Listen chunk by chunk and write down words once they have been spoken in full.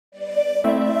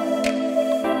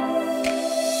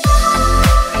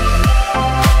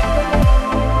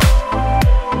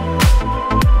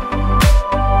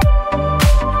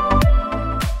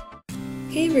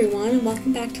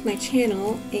to my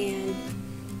channel, and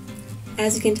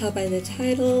as you can tell by the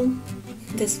title,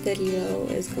 this video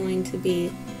is going to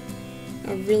be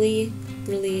a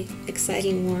really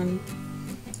exciting one.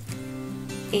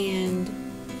 And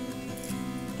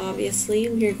obviously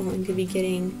we are going to be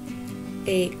getting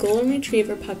a golden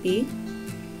retriever puppy,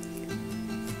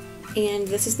 and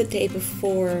this is the day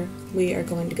before we are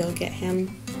going to go get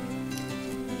him.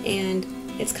 And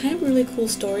it's kind of a really cool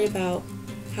story about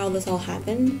how this all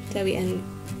happened, that we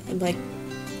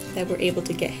that we're able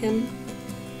to get him.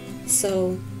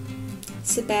 So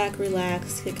sit back,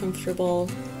 relax, get comfortable,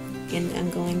 and I'm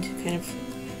going to kind of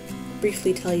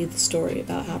briefly tell you the story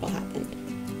about how it all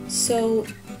happened. So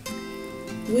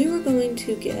we were going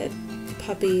to get the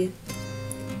puppy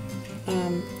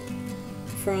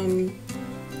from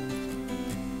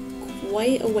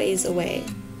quite a ways away.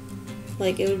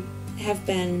 Like, it would have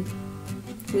been,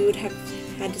 we would have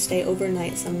had to stay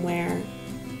overnight somewhere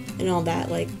and all that.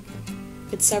 Like,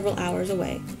 it's several hours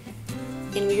away.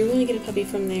 And we were going to get a puppy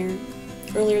from there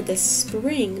earlier this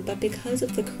spring, but because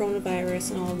of the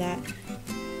coronavirus and all that,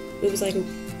 it was like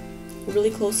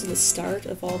really close to the start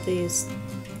of all these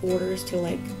orders to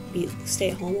like be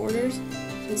stay-at-home orders,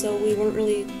 and so we weren't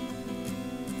really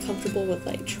comfortable with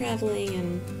like traveling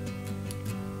and,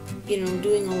 you know,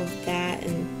 doing all of that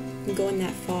and going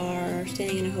that far,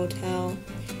 staying in a hotel.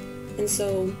 And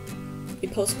so we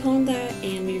postponed that,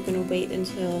 and we were going to wait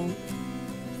until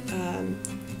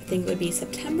I think it would be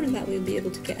September that we would be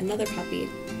able to get another puppy.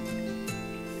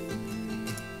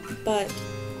 But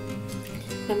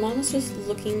my mom was just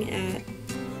looking at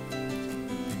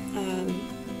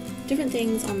different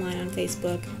things online on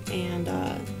Facebook, and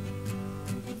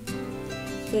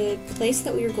the place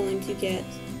that we were going to get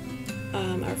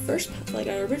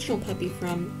our original puppy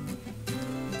from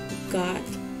got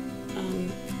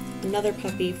another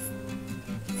puppy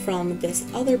from this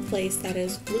other place that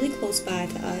is really close by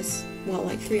to us. Well,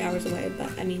 like 3 hours away, but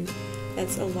I mean,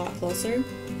 that's a lot closer.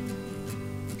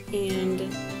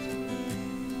 And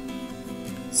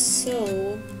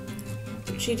so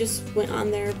she just went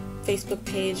on their Facebook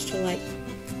page to like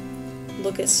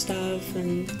look at stuff,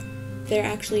 and there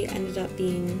actually ended up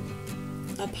being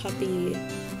a puppy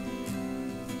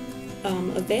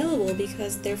available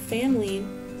because their family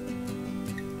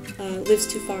lives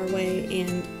too far away,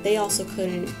 and they also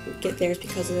couldn't get theirs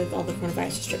because of all the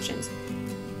coronavirus restrictions.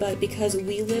 But because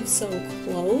we live so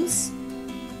close,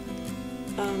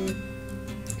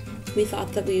 we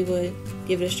thought that we would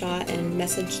give it a shot and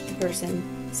message the person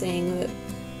saying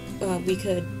that we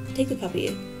could take the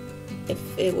puppy if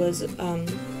it was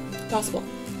possible.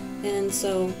 And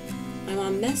so my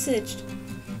mom messaged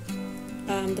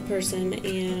the person,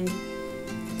 and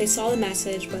they saw the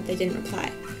message, but they didn't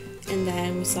reply. And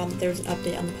then we saw that there was an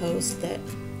update on the post that,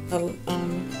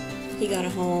 he got a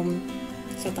home,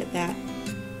 stuff like that.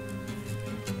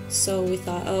 So we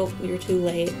thought, oh, we were too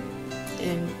late,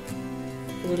 and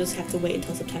we'll just have to wait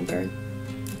until September.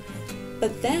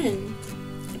 But then,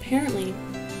 apparently,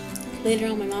 later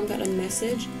on, my mom got a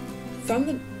message from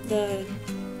the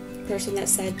person that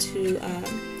said to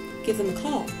give them a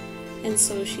call. And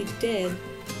so she did,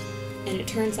 and it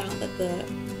turns out that the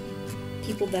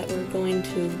people that were going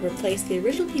to replace the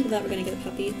original people that were going to get the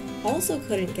puppy also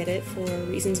couldn't get it for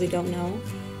reasons we don't know.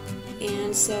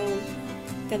 And so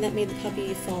then that made the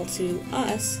puppy fall to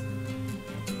us,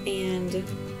 and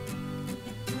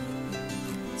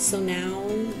so now,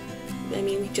 I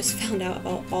mean, we just found out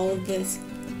about all of this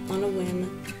on a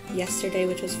whim yesterday,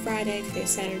 which was Friday,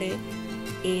 today's Saturday,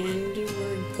 and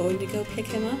we're going to go pick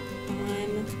him up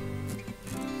on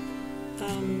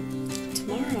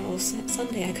tomorrow,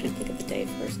 Sunday. I couldn't think of the day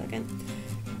for a second.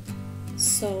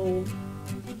 So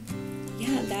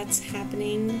yeah, that's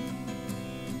happening,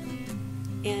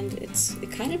 and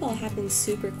it kind of all happened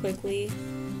super quickly,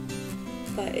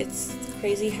 but it's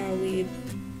crazy how we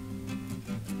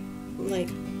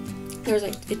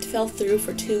it fell through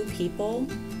for 2 people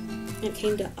and it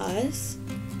came to us,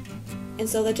 and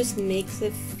so that just makes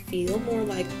it feel more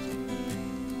like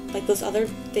those other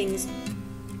things.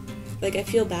 Like, I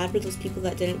feel bad for those people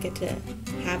that didn't get to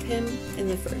have him in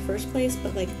the first place,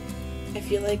 but like, I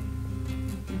feel like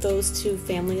those 2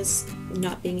 families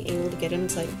not being able to get him,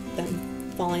 it's like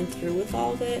them falling through with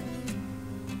all of it.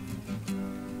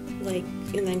 Like,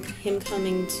 and then him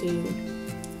coming to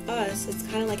us, it's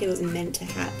kind of like it was meant to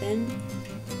happen,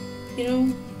 you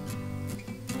know?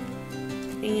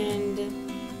 And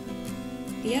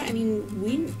yeah, I mean,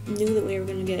 we knew that we were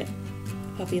going to get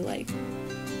a puppy like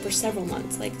for several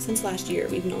months, like since last year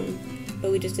we've known,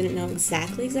 but we just didn't know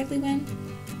exactly when.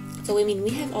 So I mean, we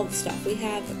have all the stuff. We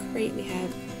have a crate, we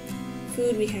have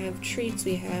food, we have treats,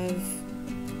 we have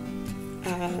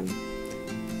a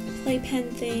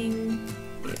playpen thing,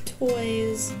 we have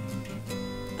toys,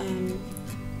 a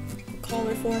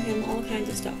collar for him, all kinds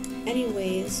of stuff.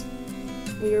 Anyways,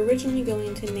 we were originally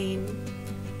going to name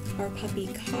our puppy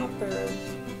Copper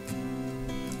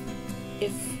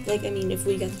if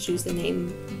we got to choose the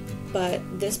name, but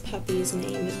this puppy's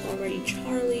name is already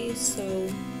Charlie, so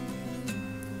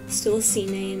still a C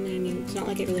name, and I mean, it's not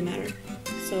like it really mattered,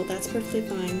 so that's perfectly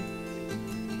fine.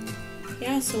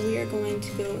 Yeah, so we are going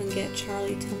to go and get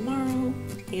Charlie tomorrow,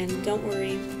 and don't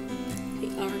worry, we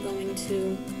are going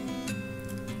to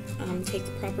take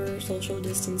the proper social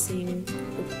distancing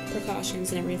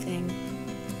precautions and everything,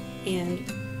 and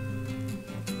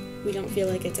we don't feel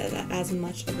like it's as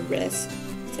much of a risk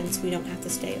since we don't have to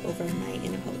stay overnight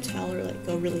in a hotel or like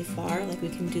go really far. Like, we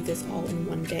can do this all in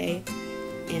one day,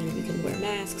 and we can wear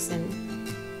masks and,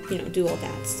 you know, do all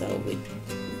that, so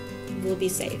we'll be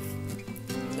safe,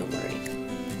 don't worry.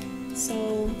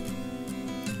 So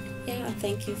yeah,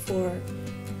 thank you for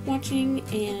watching,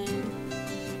 and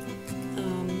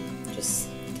just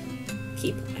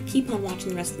keep on watching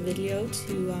the rest of the video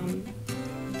to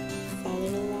follow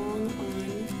along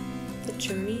on the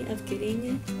journey of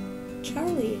getting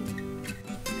Charlie.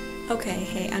 Okay,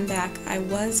 hey, I'm back. I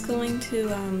was going to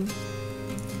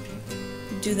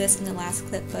do this in the last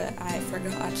clip, but I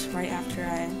forgot right after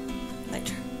I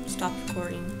stopped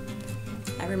recording.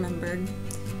 I remembered.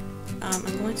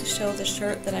 I'm going to show the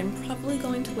shirt that I'm probably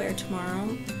going to wear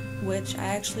tomorrow, which I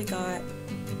actually got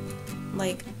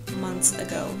like months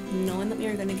ago, knowing that we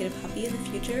were going to get a puppy in the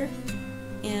future,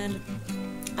 and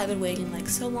I've been waiting like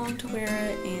so long to wear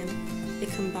it, and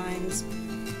it combines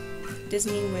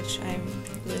Disney, which I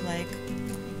really like,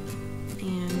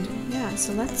 and yeah,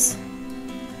 so let's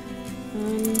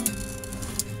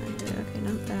okay,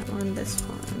 not that one, this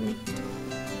one.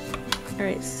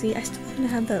 Alright, see, I still didn't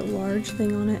have that large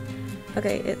thing on it.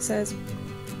 Okay, it says,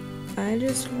 I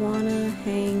just wanna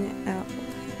hang out.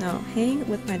 No, hang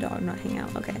with my dog, not hang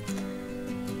out. Okay.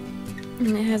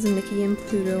 And it has a Mickey and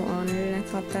Pluto on it, and I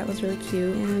thought that was really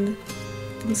cute, and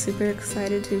I'm super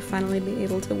excited to finally be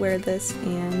able to wear this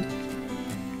and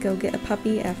go get a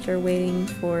puppy after waiting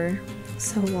for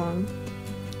so long.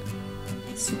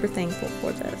 Super thankful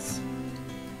for this.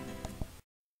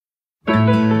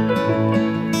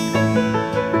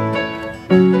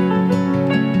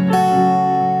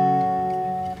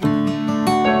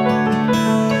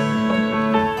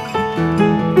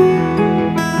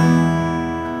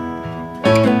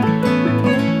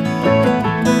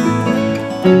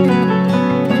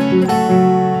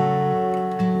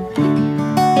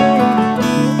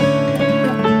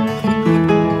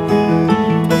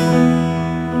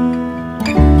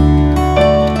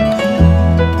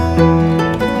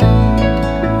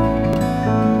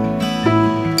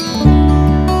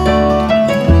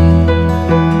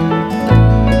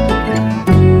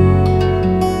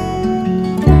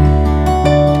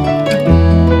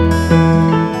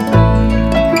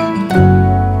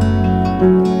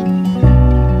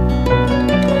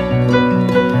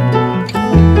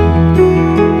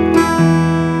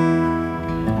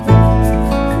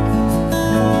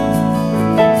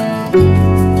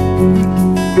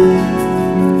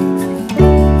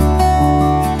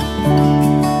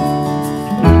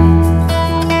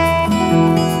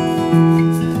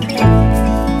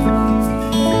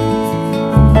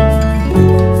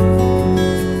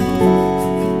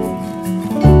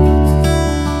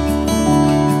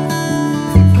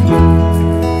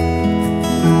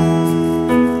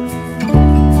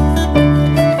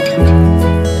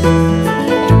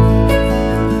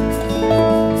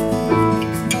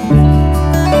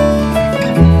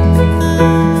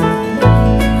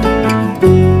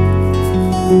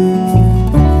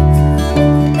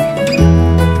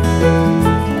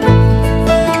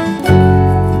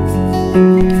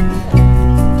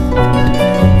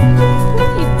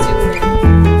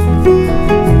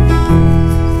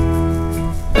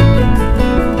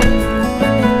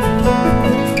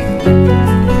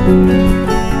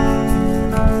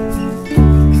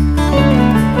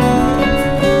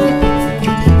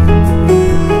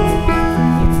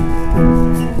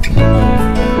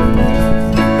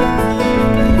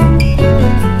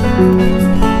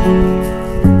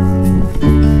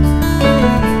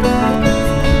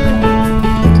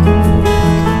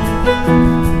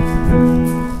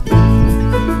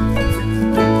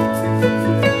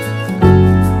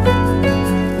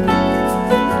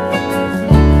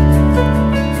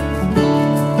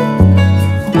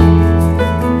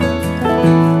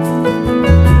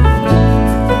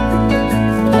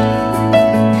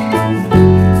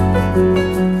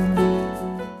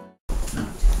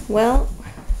 Well,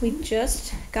 we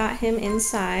just got him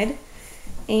inside,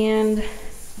 And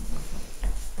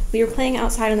we were playing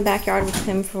outside in the backyard with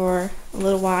him for a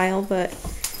little while, but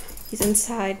he's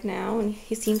inside now, and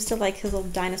he seems to like his little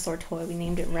dinosaur toy. We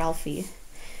named it Ralphie.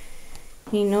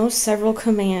 He knows several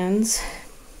commands,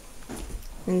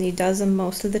 and he does them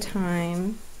most of the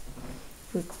time.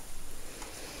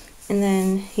 And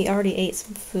then he already ate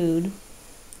some food.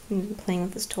 He's been playing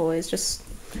with his toys, just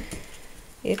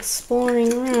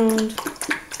exploring around.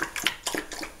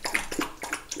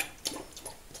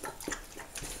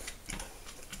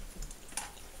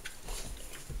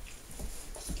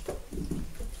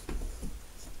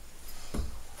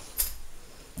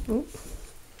 Oop.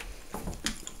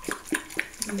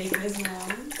 Making his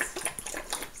rounds.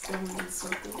 Going in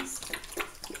circles.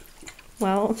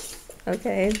 Well,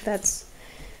 okay, that's...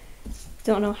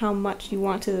 Don't know how much you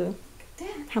want to...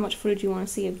 How much footage you want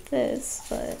to see of this,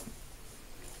 but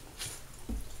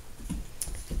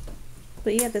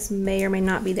yeah, this may or may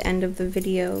not be the end of the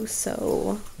video,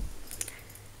 so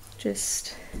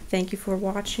just thank you for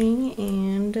watching,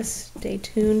 and stay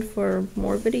tuned for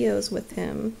more videos with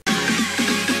him.